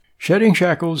Shedding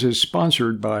Shackles is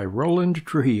sponsored by Roland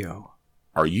Trujillo.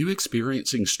 Are you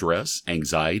experiencing stress,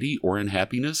 anxiety, or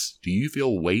unhappiness? Do you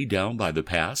feel weighed down by the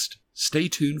past? Stay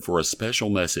tuned for a special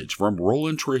message from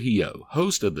Roland Trujillo,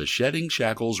 host of the Shedding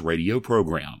Shackles radio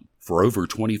program. For over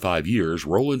 25 years,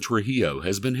 Roland Trujillo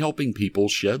has been helping people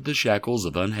shed the shackles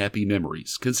of unhappy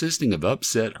memories, consisting of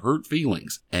upset, hurt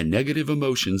feelings, and negative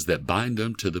emotions that bind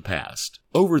them to the past.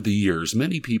 Over the years,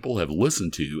 many people have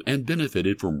listened to and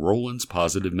benefited from Roland's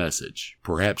positive message.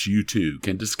 Perhaps you too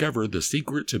can discover the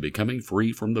secret to becoming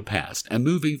free from the past and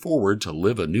moving forward to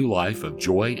live a new life of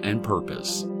joy and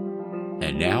purpose.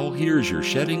 And now, here's your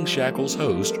Shedding Shackles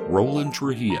host, Roland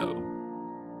Trujillo.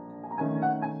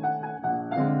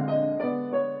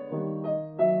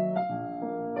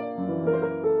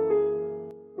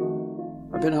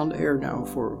 I've been on the air now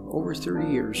for over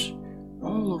 30 years,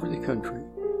 all over the country.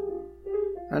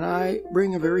 And I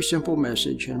bring a very simple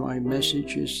message, and my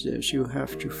message is this: you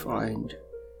have to find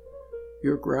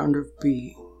your ground of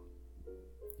being.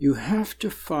 You have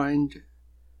to find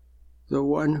the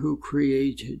one who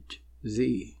created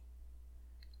thee,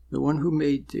 the one who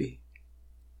made thee.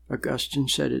 Augustine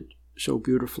said it so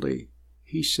beautifully.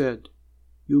 He said,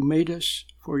 "You made us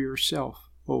for yourself,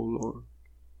 O Lord,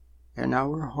 and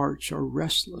our hearts are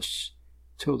restless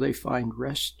till they find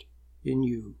rest in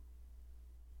you."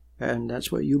 And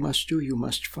that's what you must do. You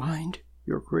must find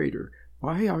your Creator.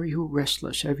 Why are you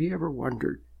restless? Have you ever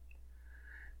wondered?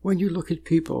 When you look at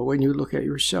people, when you look at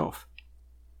yourself,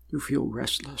 you feel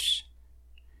restless.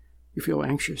 You feel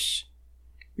anxious.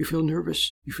 You feel nervous.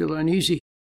 You feel uneasy.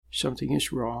 Something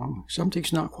is wrong.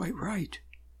 Something's not quite right.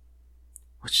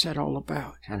 What's that all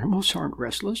about? Animals aren't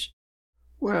restless.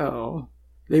 Well,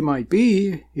 they might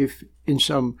be if in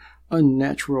some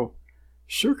unnatural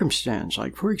circumstance.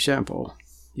 Like, for example,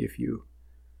 if you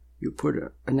put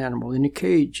an animal in a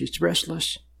cage, it's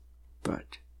restless.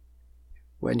 But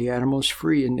when the animal is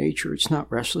free in nature, it's not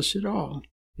restless at all.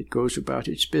 It goes about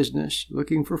its business,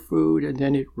 looking for food, and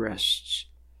then it rests.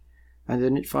 And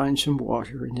then it finds some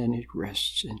water, and then it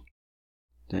rests. And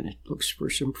then it looks for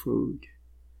some food,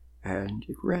 and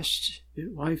it rests.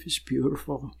 Life is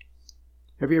beautiful.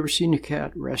 Have you ever seen a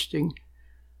cat resting?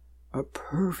 A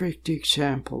perfect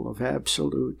example of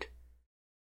absolute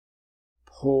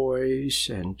poise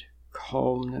and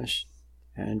calmness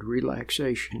and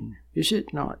relaxation, is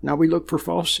it not? Now we look for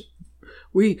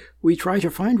we try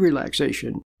to find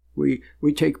relaxation. We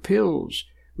take pills,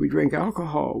 we drink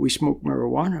alcohol, we smoke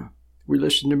marijuana, we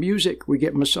listen to music, we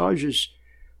get massages.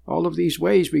 All of these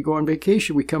ways we go on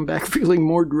vacation, we come back feeling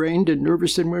more drained and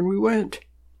nervous than when we went.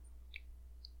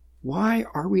 Why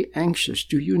are we anxious?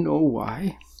 Do you know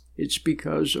why? It's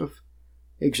because of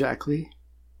exactly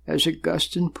as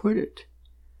Augustine put it.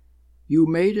 You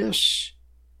made us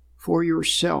for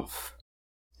yourself,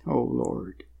 O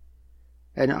Lord,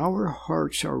 and our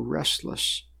hearts are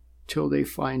restless till they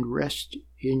find rest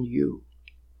in you.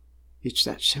 It's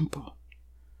that simple.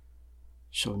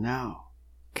 So now,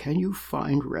 can you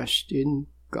find rest in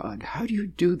God? How do you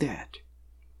do that?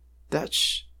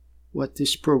 That's what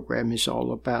this program is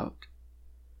all about.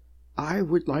 I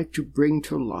would like to bring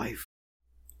to life,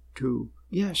 to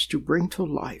bring to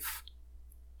life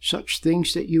such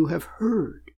things that you have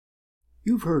heard.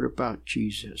 You've heard about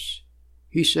Jesus.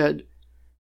 He said,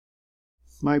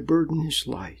 "My burden is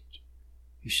light."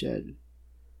 He said,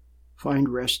 "Find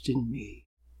rest in me."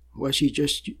 Was he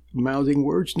just mouthing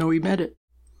words? No, he meant it.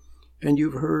 And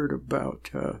you've heard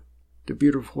about the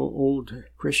beautiful old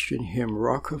Christian hymn,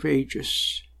 "Rock of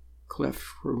Ages, cleft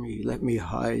for me, let me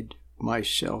hide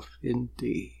myself in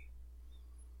thee."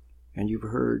 And you've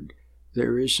heard,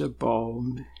 "There is a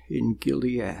balm in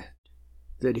Gilead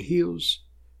that heals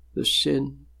the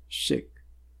sin-sick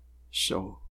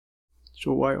soul."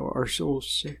 So why are our souls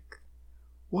sick?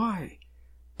 Why?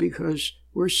 Because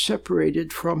we're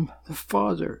separated from the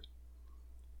Father.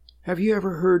 Have you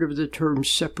ever heard of the term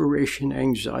separation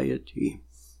anxiety?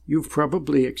 You've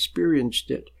probably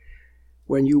experienced it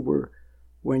when you were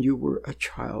a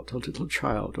child, a little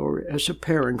child, or as a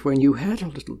parent when you had a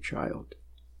little child.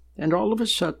 And all of a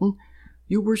sudden,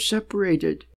 you were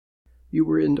separated. You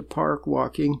were in the park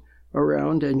walking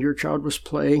around and your child was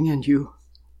playing and you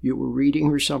were reading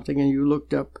or something and you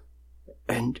looked up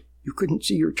and you couldn't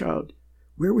see your child.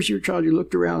 Where was your child? You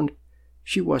looked around.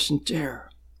 She wasn't there.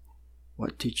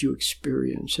 What did you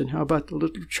experience? And how about the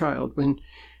little child when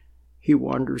he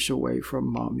wanders away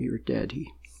from mommy or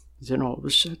daddy? Then all of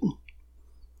a sudden,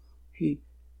 he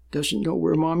doesn't know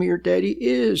where mommy or daddy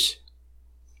is.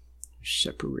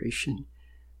 Separation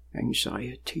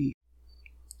anxiety.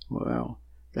 Well,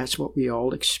 that's what we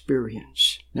all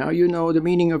experience. Now you know the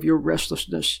meaning of your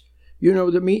restlessness You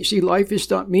know, see, life is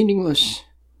not meaningless.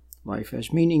 Life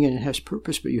has meaning and it has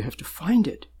purpose, but you have to find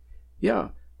it. Yeah,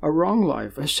 a wrong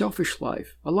life, a selfish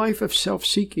life, a life of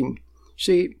self-seeking.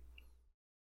 See,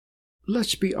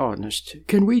 let's be honest.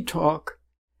 Can we talk?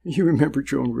 You remember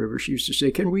Joan Rivers, she used to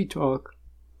say, can we talk?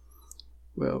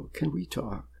 Well, can we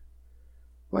talk?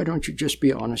 Why don't you just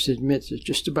be honest and admit that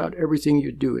just about everything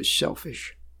you do is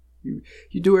selfish?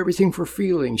 You do everything for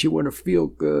feelings. You want to feel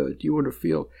good. You want to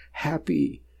feel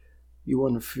happy. You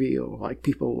want to feel like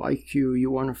people like you.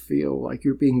 You want to feel like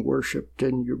you're being worshipped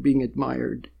and you're being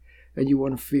admired. And you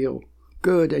want to feel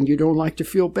good, and you don't like to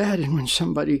feel bad. And when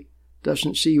somebody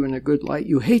doesn't see you in a good light,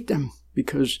 you hate them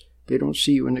because they don't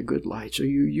see you in a good light. So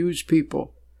you use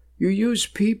people. You use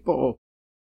people.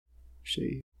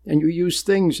 See? And you use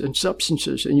things and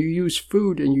substances, and you use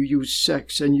food, and you use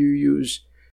sex, and you use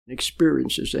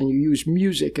experiences, and you use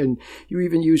music, and you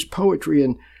even use poetry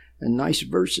and nice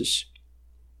verses.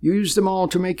 You use them all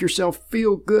to make yourself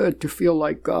feel good, to feel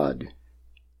like God.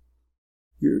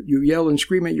 You yell and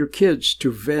scream at your kids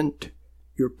to vent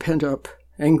your pent-up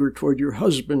anger toward your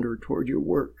husband or toward your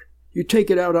work. You take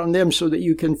it out on them so that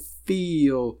you can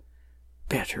feel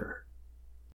better.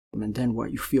 And then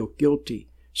what? You feel guilty.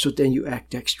 So then you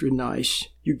act extra nice.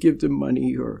 You give them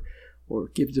money or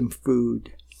give them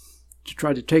food to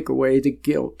try to take away the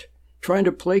guilt. Trying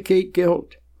to placate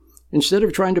guilt. Instead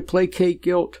of trying to placate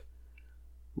guilt,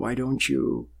 why don't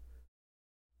you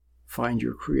find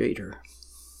your Creator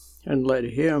and let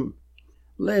Him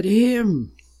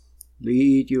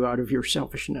lead you out of your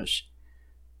selfishness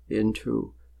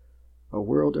into a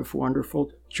world of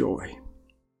wonderful joy.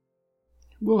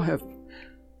 We'll have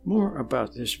more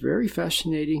about this very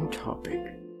fascinating topic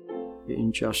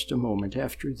in just a moment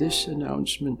after this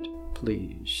announcement,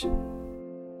 please.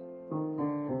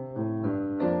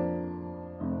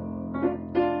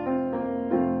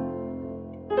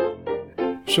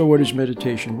 So what is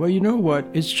meditation? Well, you know what?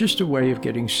 It's just a way of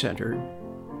getting centered.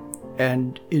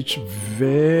 And it's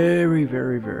very,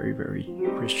 very, very, very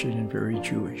Christian and very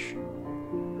Jewish.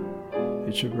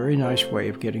 It's a very nice way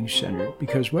of getting centered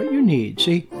because what you need,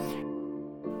 see,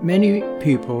 many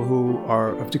people who are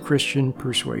of the Christian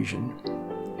persuasion,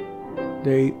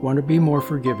 they want to be more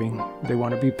forgiving. They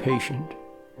want to be patient.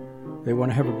 They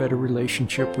want to have a better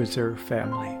relationship with their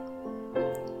family.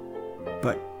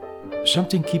 But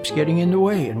something keeps getting in the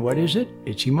way. And what is it?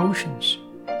 It's emotions.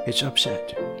 It's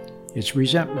upset. It's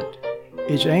resentment.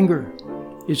 It's anger.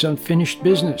 It's unfinished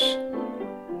business.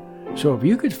 So if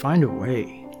you could find a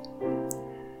way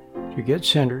to get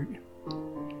centered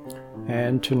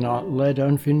and to not let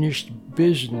unfinished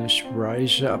business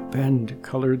rise up and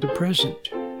color the present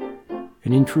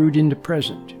and intrude in the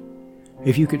present,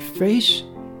 if you could face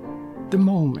the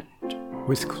moment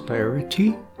with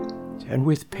clarity and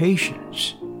with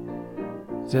patience,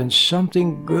 then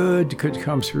something good could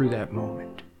come through that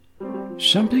moment.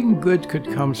 Something good could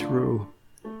come through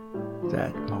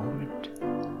that moment.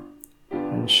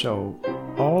 And so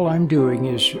all I'm doing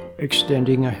is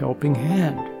extending a helping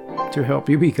hand to help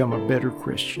you become a better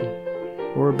Christian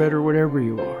or a better whatever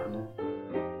you are.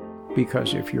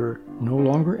 Because if you're no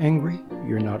longer angry,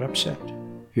 you're not upset.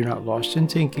 You're not lost in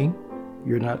thinking.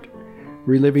 You're not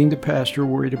reliving the past or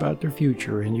worried about the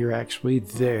future, and you're actually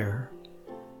there.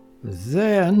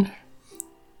 Then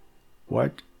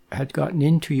what had gotten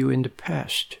into you in the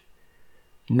past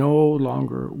no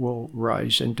longer will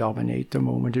rise and dominate the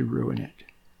moment and ruin it.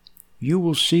 You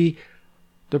will see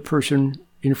the person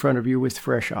in front of you with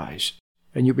fresh eyes,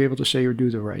 and you'll be able to say or do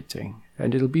the right thing,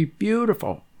 and it'll be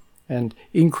beautiful. And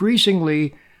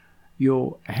increasingly,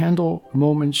 you'll handle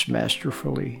moments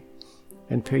masterfully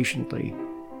and patiently,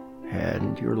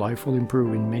 and your life will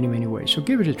improve in many, many ways. So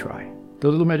give it a try. The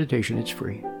little meditation, it's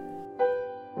free.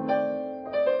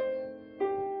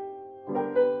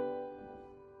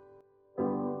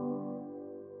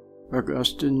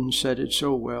 Augustine said it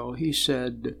so well. He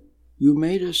said, "You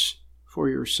made us for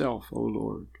yourself, O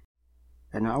Lord,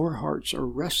 and our hearts are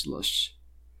restless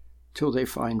till they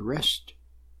find rest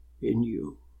in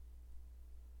you."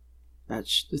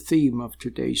 That's the theme of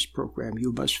today's program.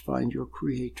 You must find your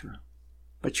Creator.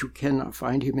 But you cannot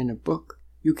find Him in a book.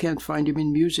 You can't find Him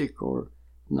in music or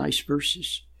nice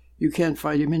verses. You can't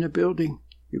find Him in a building.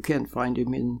 You can't find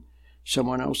Him in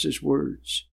someone else's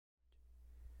words.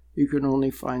 You can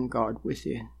only find God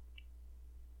within.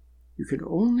 You can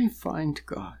only find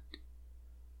God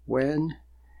when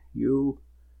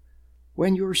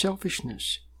your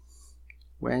selfishness,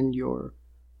 when your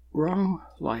wrong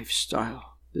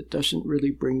lifestyle that doesn't really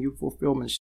bring you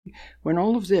fulfillment, when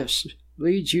all of this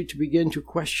leads you to begin to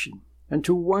question and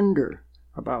to wonder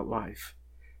about life,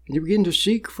 and you begin to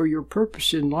seek for your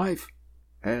purpose in life,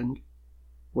 and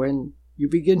when you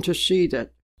begin to see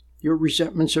that your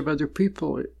resentments of other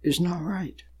people is not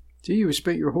right. See, you have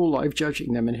spent your whole life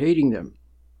judging them and hating them.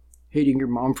 Hating your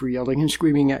mom for yelling and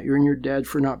screaming at you, and your dad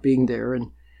for not being there,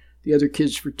 and the other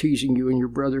kids for teasing you, and your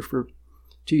brother for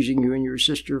teasing you, and your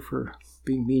sister for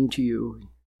being mean to you, and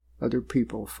other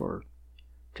people for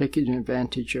taking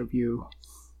advantage of you.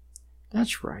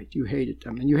 That's right, you hated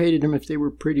them. And you hated them if they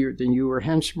were prettier than you, or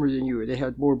handsomer than you, or they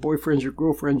had more boyfriends or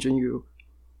girlfriends than you,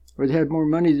 or they had more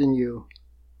money than you.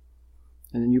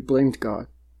 And then you blamed God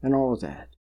and all of that.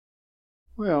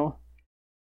 Well,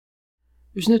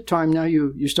 isn't it time now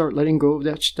you start letting go of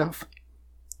that stuff?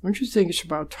 Don't you think it's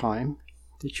about time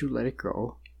that you let it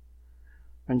go?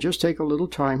 And just take a little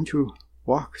time to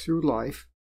walk through life,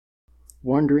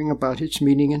 wondering about its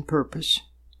meaning and purpose,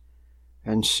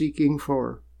 and seeking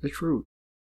for the truth.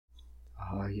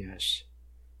 Ah, yes,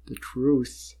 the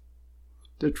truth.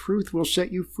 The truth will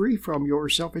set you free from your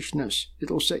selfishness.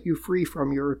 It'll set you free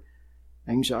from your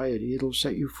anxiety. It'll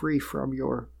set you free from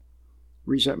your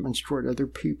resentments toward other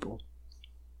people.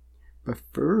 But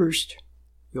first,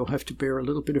 you'll have to bear a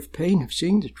little bit of pain of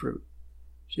seeing the truth.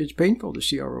 See, it's painful to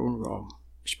see our own wrong.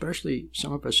 Especially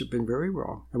some of us have been very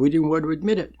wrong, and we didn't want to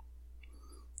admit it.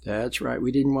 That's right,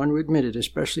 we didn't want to admit it,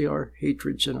 especially our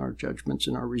hatreds and our judgments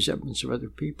and our resentments of other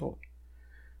people.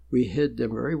 We hid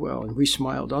them very well, and we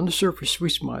smiled. On the surface, we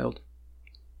smiled.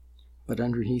 But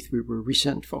underneath, we were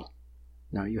resentful.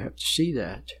 Now you have to see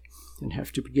that and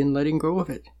have to begin letting go of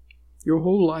it. Your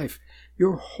whole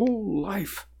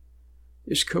life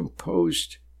is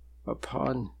composed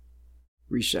upon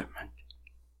resentment.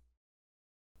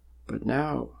 But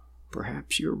now,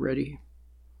 perhaps you're ready.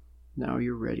 Now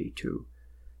you're ready to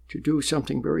do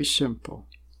something very simple.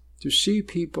 To see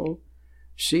people,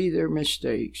 see their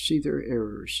mistakes, see their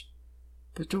errors.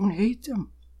 But don't hate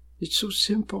them. It's so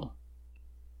simple.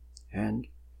 And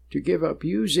to give up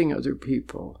using other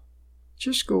people.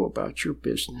 Just go about your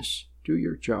business. Do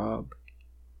your job.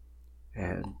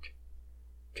 And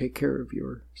take care of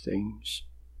your things.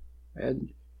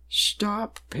 And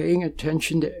stop paying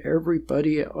attention to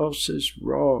everybody else's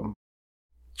wrong.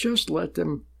 Just let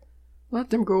them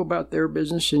go about their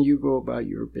business and you go about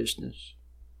your business.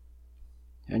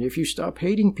 And if you stop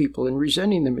hating people and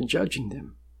resenting them and judging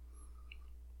them,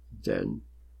 then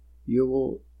you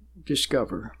will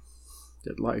discover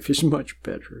that life is much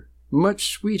better, much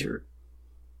sweeter.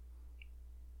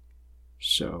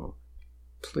 So,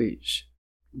 please,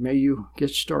 may you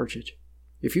get started.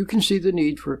 If you can see the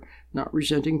need for not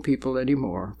resenting people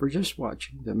anymore, for just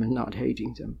watching them and not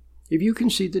hating them, if you can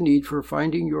see the need for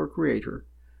finding your Creator,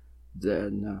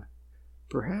 then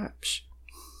perhaps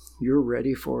you're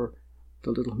ready for the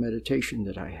little meditation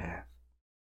that I have.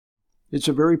 It's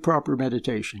a very proper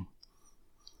meditation,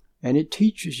 and it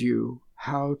teaches you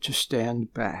how to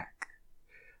stand back,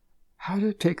 how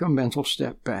to take a mental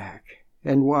step back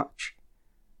and watch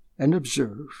and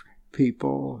observe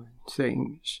people and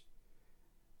things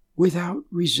without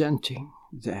resenting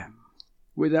them,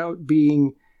 without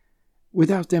them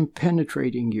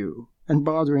penetrating you and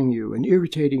bothering you and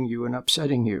irritating you and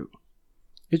upsetting you.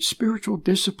 It's spiritual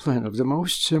discipline of the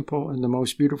most simple and the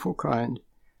most beautiful kind.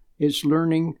 It's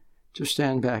learning to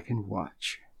stand back and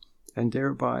watch, and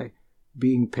thereby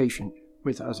being patient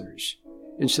with others,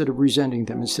 instead of resenting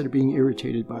them, instead of being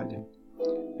irritated by them.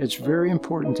 It's very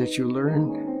important that you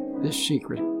learn this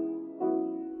secret.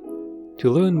 To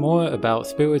learn more about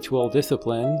spiritual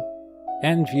discipline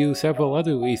and view several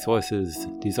other resources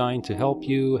designed to help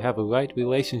you have a right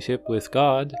relationship with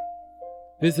God,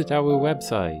 visit our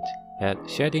website at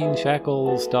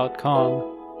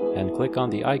sheddingshackles.com and click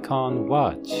on the icon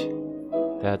Watch.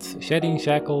 That's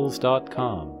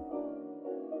sheddingshackles.com.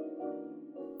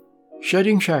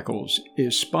 Shedding Shackles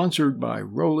is sponsored by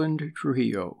Roland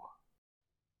Trujillo.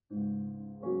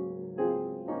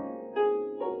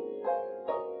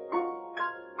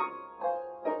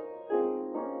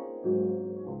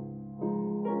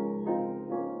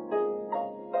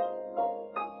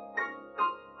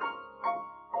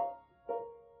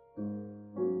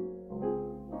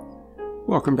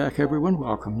 Welcome back, everyone.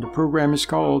 Welcome. The program is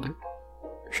called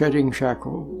Shedding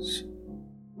Shackles.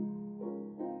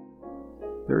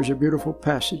 There's a beautiful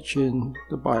passage in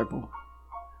the Bible.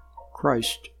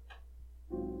 Christ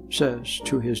says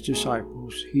to his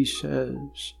disciples, he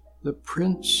says, "The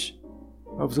prince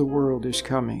of the world is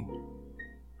coming,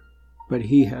 but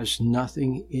he has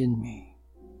nothing in me."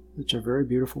 It's a very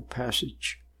beautiful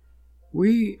passage.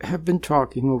 We have been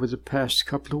talking over the past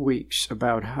couple of weeks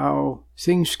about how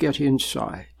things get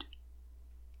inside.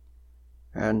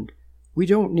 And we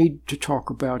don't need to talk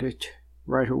about it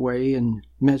right away in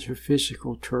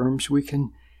metaphysical terms. We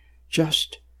can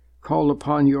just call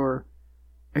upon your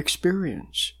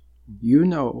experience. You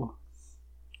know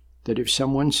that if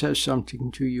someone says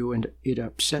something to you and it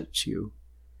upsets you,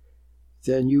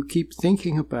 then you keep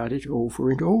thinking about it over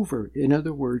and over. In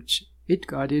other words, it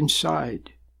got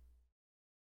inside.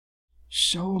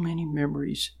 So many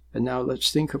memories. And now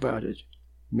let's think about it.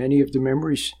 Many of the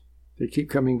memories that keep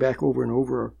coming back over and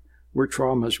over were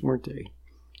traumas, weren't they?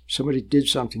 Somebody did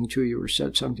something to you or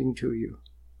said something to you.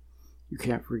 You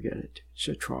can't forget it. It's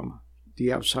a trauma.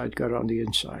 The outside got on the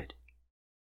inside.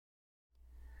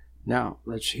 Now,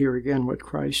 let's hear again what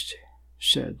Christ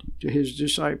said to his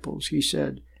disciples. He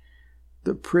said,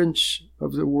 "The prince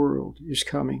of the world is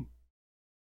coming,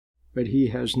 but he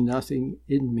has nothing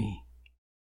in me."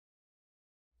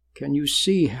 Can you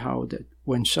see how that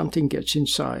when something gets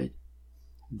inside,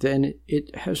 then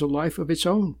it has a life of its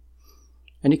own?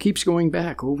 And it keeps going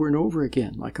back over and over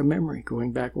again, like a memory,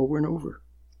 going back over and over.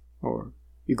 Or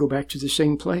you go back to the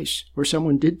same place, or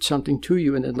someone did something to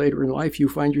you, and then later in life you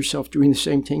find yourself doing the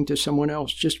same thing to someone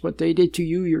else. Just what they did to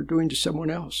you, you're doing to someone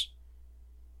else.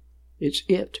 It's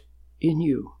it in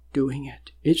you doing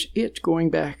it. It's it going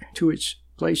back to its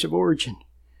place of origin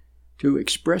to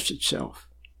express itself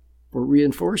for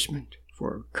reinforcement,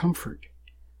 for comfort,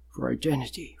 for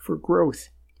identity, for growth.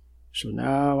 So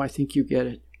now I think you get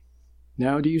it.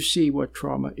 Now do you see what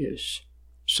trauma is?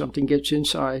 Something gets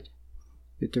inside.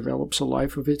 It develops a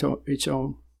life of its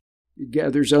own. It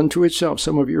gathers unto itself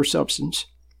some of your substance.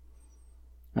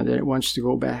 And then it wants to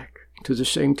go back to the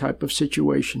same type of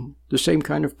situation, the same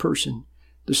kind of person,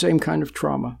 the same kind of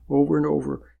trauma over and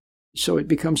over. So it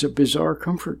becomes a bizarre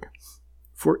comfort.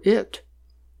 For it,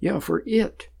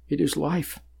 it is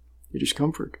life. It is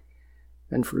comfort.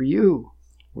 And for you,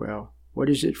 well, what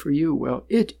is it for you? Well,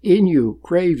 it in you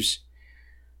craves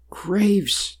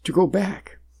to go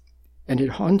back. And it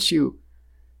haunts you.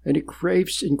 And it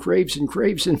craves and craves and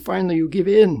craves, and finally you give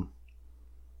in.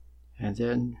 And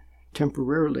then,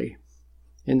 temporarily,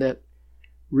 in that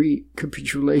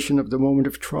recapitulation of the moment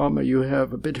of trauma, you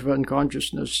have a bit of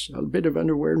unconsciousness, a bit of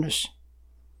unawareness.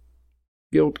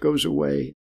 Guilt goes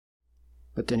away,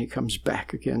 but then it comes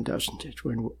back again, doesn't it,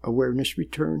 when awareness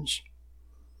returns?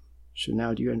 So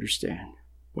now do you understand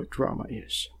what trauma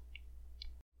is?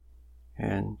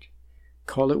 And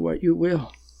call it what you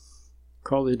will.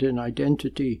 Call it an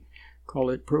identity, call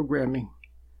it programming,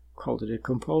 call it a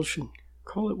compulsion,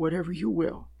 call it whatever you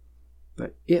will.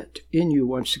 But it in you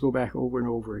wants to go back over and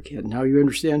over again. Now you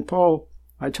understand Paul.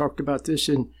 I talked about this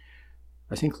in,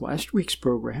 I think, last week's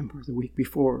program or the week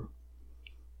before.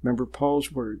 Remember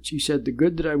Paul's words. He said, "The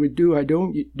good that I would do, I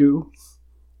don't do,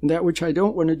 and that which I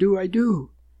don't want to do, I do."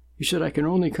 He said, I can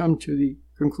only come to the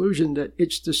conclusion that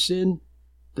it's the sin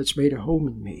that's made a home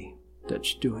in me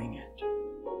that's doing it.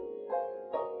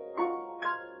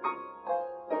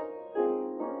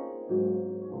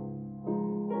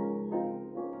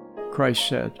 Christ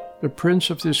said, "The prince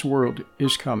of this world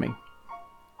is coming,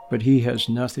 but he has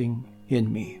nothing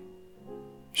in me."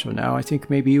 So now I think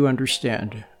maybe you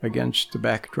understand, against the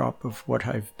backdrop of what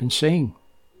I've been saying.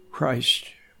 Christ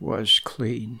was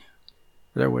clean.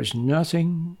 There was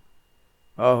nothing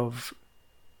of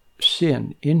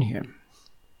sin in him.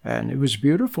 And it was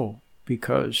beautiful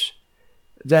because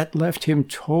that left him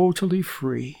totally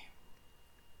free.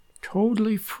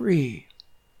 Totally free.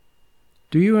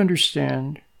 Do you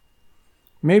understand?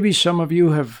 Maybe some of you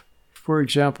have, for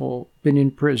example, been in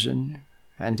prison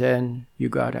and then you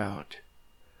got out.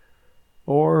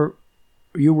 Or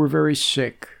you were very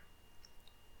sick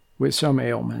with some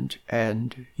ailment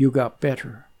and you got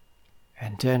better.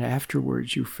 And then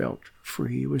afterwards you felt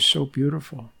free. It was so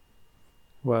beautiful.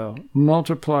 Well,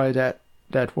 multiply that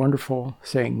wonderful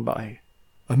thing by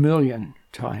 1,000,000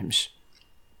 times.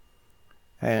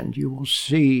 And you will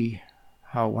see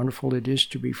how wonderful it is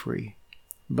to be free.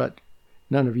 But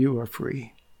none of you are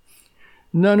free.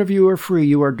 None of you are free.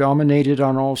 You are dominated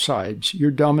on all sides.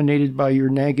 You're dominated by your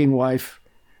nagging wife,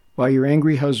 by your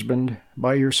angry husband,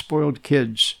 by your spoiled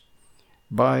kids,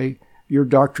 by your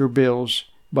doctor bills,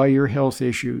 by your health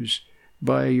issues,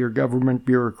 by your government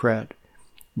bureaucrat,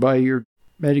 by your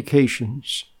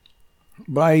medications,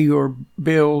 by your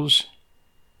bills,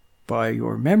 by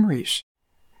your memories.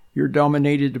 You're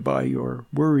dominated by your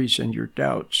worries and your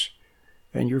doubts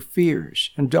and your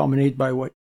fears, and dominated by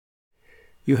what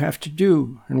you have to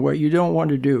do and what you don't want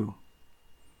to do.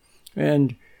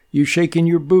 And you shake in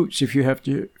your boots if you have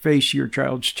to face your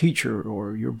child's teacher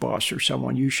or your boss or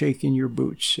someone. You shake in your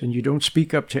boots and you don't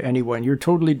speak up to anyone. You're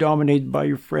totally dominated by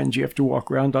your friends. You have to walk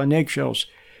around on eggshells.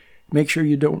 Make sure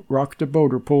you don't rock the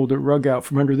boat or pull the rug out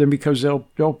from under them, because they'll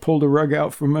pull the rug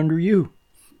out from under you.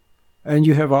 and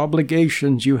you have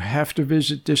obligations. You have to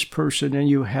visit this person, and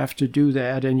you have to do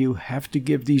that, and you have to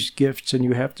give these gifts, and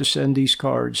you have to send these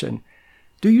cards. And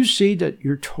do you see that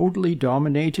you're totally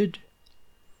dominated?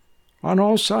 On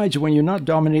all sides. When you're not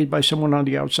dominated by someone on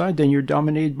the outside, then you're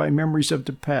dominated by memories of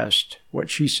the past. What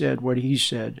she said, what he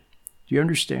said. Do you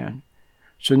understand?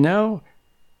 So now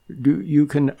you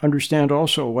can understand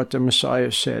also what the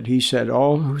Messiah said. He said,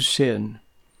 all who sin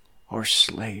are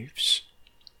slaves.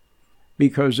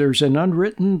 Because there's an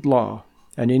unwritten law,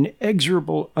 an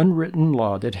inexorable unwritten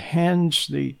law that hands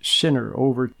the sinner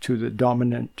over to the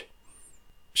dominant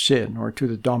sin, or to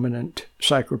the dominant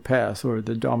psychopath, or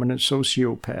the dominant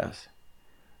sociopath.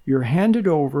 You're handed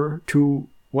over to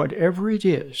whatever it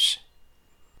is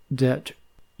that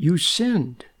you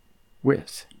sinned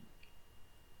with.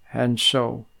 And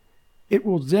so it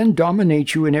will then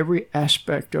dominate you in every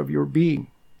aspect of your being.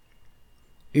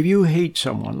 If you hate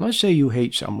someone, let's say you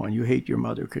hate someone, you hate your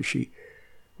mother because she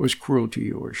was cruel to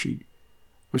you, or she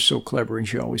was so clever and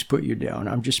she always put you down.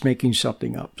 I'm just making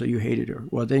something up, so you hated her.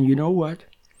 Well, then you know what?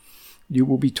 You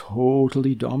will be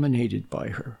totally dominated by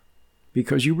her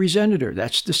because you resented her.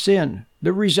 That's the sin.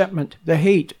 The resentment, the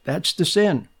hate, that's the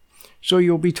sin. So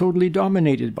you'll be totally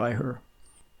dominated by her.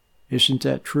 Isn't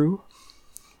that true?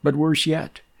 But worse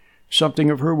yet, something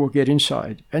of her will get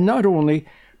inside. And not only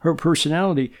her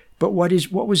personality, but what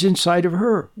was inside of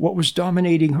her? What was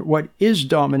dominating her? What is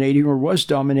dominating or was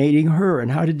dominating her?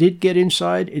 And how did it get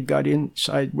inside? It got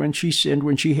inside when she sinned,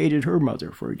 when she hated her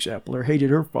mother, for example, or hated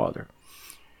her father.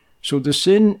 So the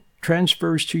sin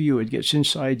transfers to you. It gets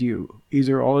inside you,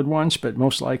 either all at once, but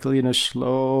most likely in a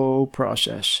slow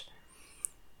process.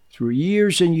 Through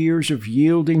years and years of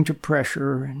yielding to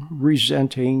pressure and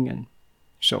resenting and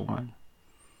so on.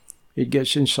 It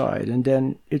gets inside, and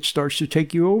then it starts to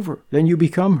take you over. Then you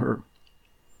become her,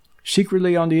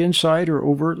 secretly on the inside or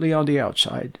overtly on the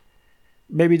outside.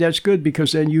 Maybe that's good,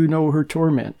 because then you know her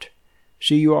torment.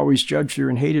 See, you always judged her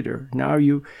and hated her.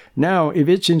 Now, if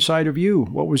it's inside of you,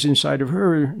 what was inside of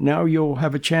her, now you'll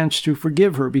have a chance to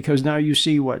forgive her, because now you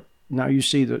see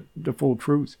the full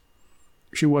truth.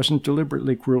 She wasn't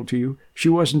deliberately cruel to you. She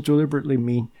wasn't deliberately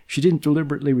mean. She didn't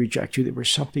deliberately reject you. There was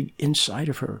something inside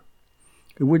of her.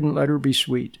 It wouldn't let her be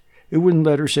sweet. It wouldn't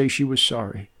let her say she was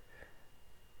sorry.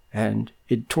 And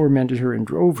it tormented her and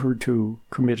drove her to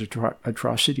commit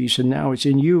atrocities, and now it's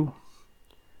in you.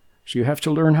 So you have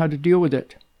to learn how to deal with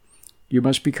it. You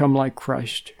must become like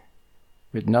Christ,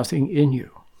 with nothing in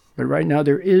you. But right now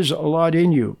there is a lot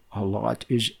in you. A lot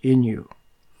is in you.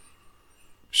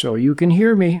 So you can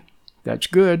hear me. That's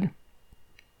good.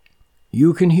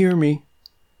 You can hear me.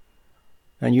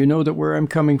 And you know that where I'm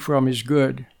coming from is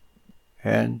good.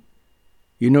 And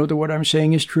you know that what I'm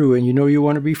saying is true, and you know you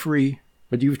want to be free,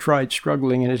 but you've tried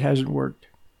struggling and it hasn't worked.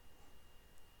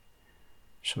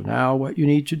 So now what you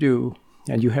need to do,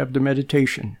 and you have the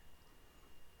meditation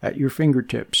at your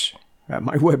fingertips at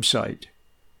my website.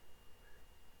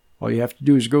 All you have to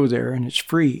do is go there, and it's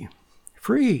free.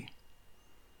 Free.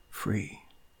 Free.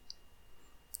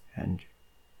 And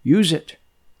use it.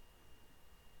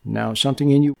 Now something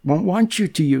in you won't want you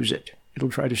to use it. It'll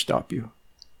try to stop you.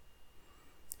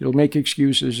 It'll make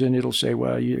excuses, and it'll say,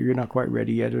 well, you're not quite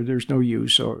ready yet, or there's no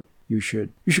use, or you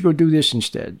should go do this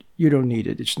instead. You don't need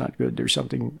it. It's not good. There's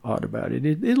something odd about it.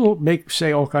 It'll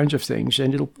say all kinds of things,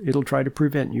 and it'll try to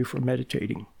prevent you from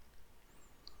meditating.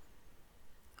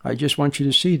 I just want you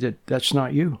to see that that's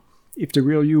not you. If the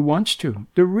real you wants to,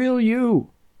 the real you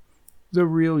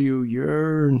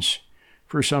yearns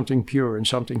for something pure and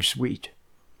something sweet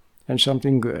and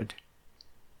something good.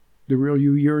 The real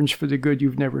you yearns for the good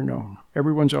you've never known.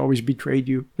 Everyone's always betrayed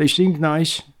you. They seemed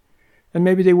nice, and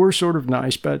maybe they were sort of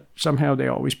nice, but somehow they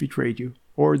always betrayed you.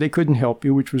 Or they couldn't help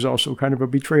you, which was also kind of a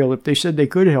betrayal if they said they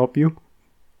could help you.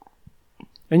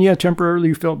 And yeah, temporarily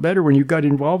you felt better when you got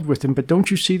involved with them, but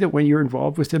don't you see that when you're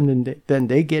involved with them,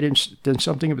 then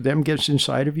something of them gets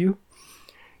inside of you?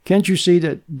 Can't you see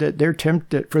that they're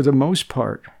tempted, for the most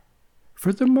part,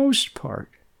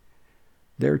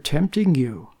 they're tempting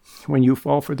you. When you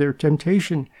fall for their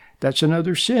temptation, that's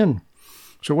another sin.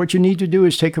 So what you need to do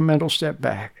is take a mental step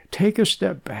back. Take a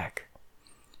step back.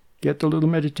 Get the little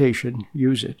meditation,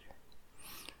 use it.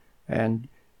 And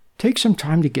take some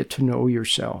time to get to know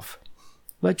yourself.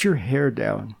 Let your hair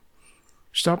down.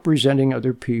 Stop resenting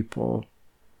other people.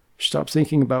 Stop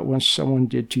thinking about what someone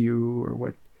did to you or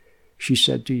what she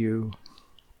said to you.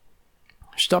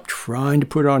 Stop trying to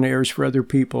put on airs for other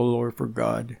people or for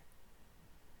God.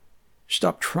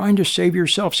 Stop trying to save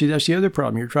yourself. See, that's the other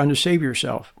problem. You're trying to save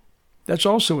yourself. That's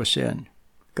also a sin.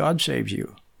 God saves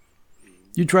you.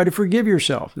 You try to forgive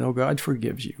yourself. No, God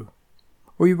forgives you.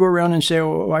 Or you go around and say,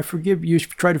 oh, I forgive. You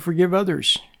try to forgive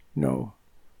others. No.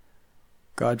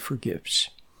 God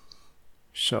forgives.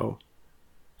 So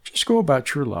just go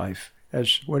about your life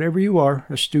as whatever you are,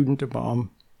 a student, a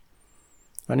mom,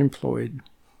 unemployed,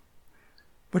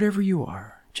 whatever you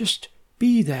are. Just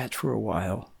be that for a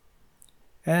while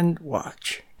and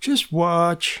watch. Just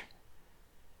watch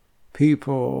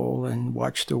people and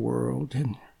watch the world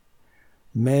and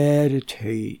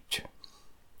meditate.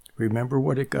 Remember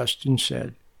what Augustine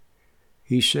said.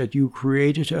 He said, you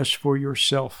created us for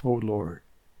yourself, O Lord,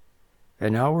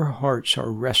 and our hearts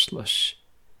are restless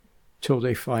till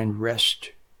they find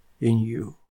rest in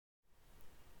you.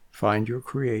 Find your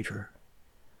Creator.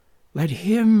 Let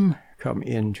Him come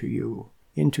into you,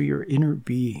 into your inner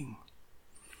being,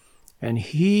 and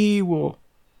He will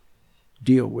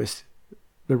deal with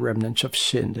the remnants of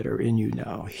sin that are in you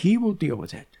now. He will deal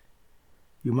with it.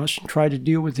 You mustn't try to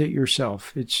deal with it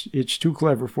yourself. It's too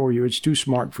clever for you. It's too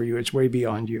smart for you. It's way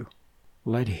beyond you.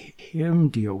 Let Him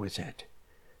deal with it.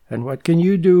 And what can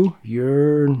you do?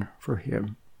 Yearn for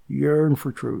Him. Yearn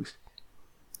for truth.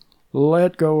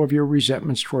 Let go of your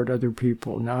resentments toward other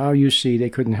people. Now you see they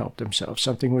couldn't help themselves.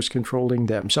 Something was controlling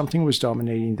them. Something was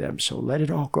dominating them. So let it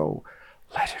all go.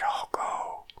 Let it all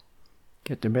go.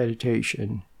 Get the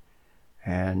meditation.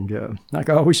 And like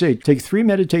I always say, take 3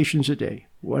 meditations a day.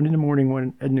 1 in the morning,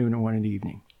 1 at noon, and 1 in the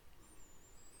evening.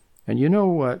 And you know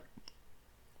what?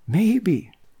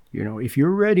 Maybe, if you're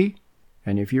ready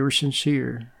and if you're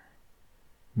sincere,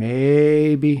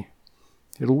 maybe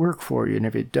it'll work for you. And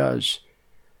if it does,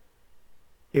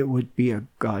 it would be a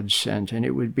godsend, and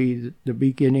it would be the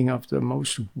beginning of the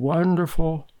most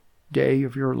wonderful day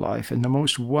of your life and the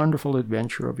most wonderful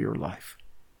adventure of your life.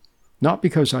 Not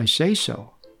because I say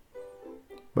so,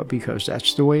 but because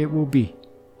that's the way it will be,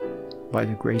 by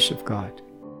the grace of God.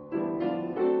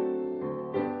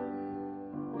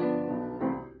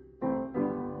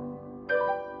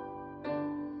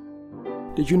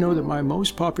 Did you know that my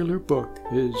most popular book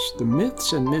is The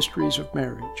Myths and Mysteries of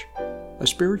Marriage? A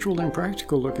spiritual and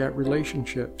practical look at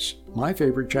relationships. My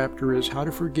favorite chapter is How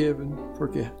to Forgive and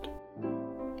Forget.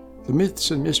 The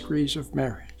Myths and Mysteries of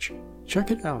Marriage.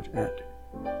 Check it out at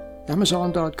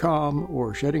Amazon.com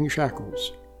or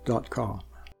SheddingShackles.com.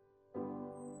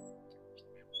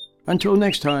 Until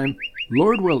next time,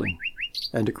 Lord willing,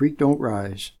 and the creek don't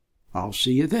rise, I'll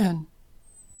see you then.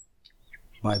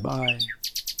 Bye-bye.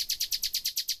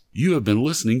 You have been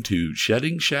listening to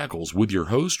Shedding Shackles with your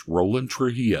host, Roland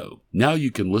Trujillo. Now you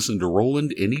can listen to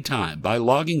Roland anytime by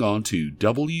logging on to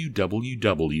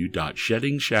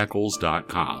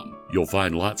www.SheddingShackles.com. You'll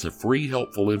find lots of free,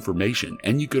 helpful information,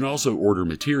 and you can also order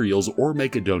materials or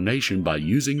make a donation by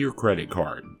using your credit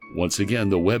card. Once again,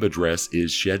 the web address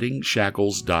is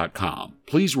SheddingShackles.com.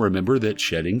 Please remember that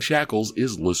Shedding Shackles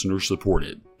is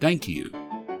listener-supported. Thank you.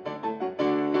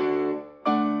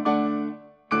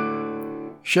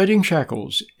 Shedding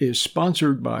Shackles is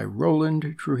sponsored by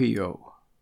Roland Trujillo.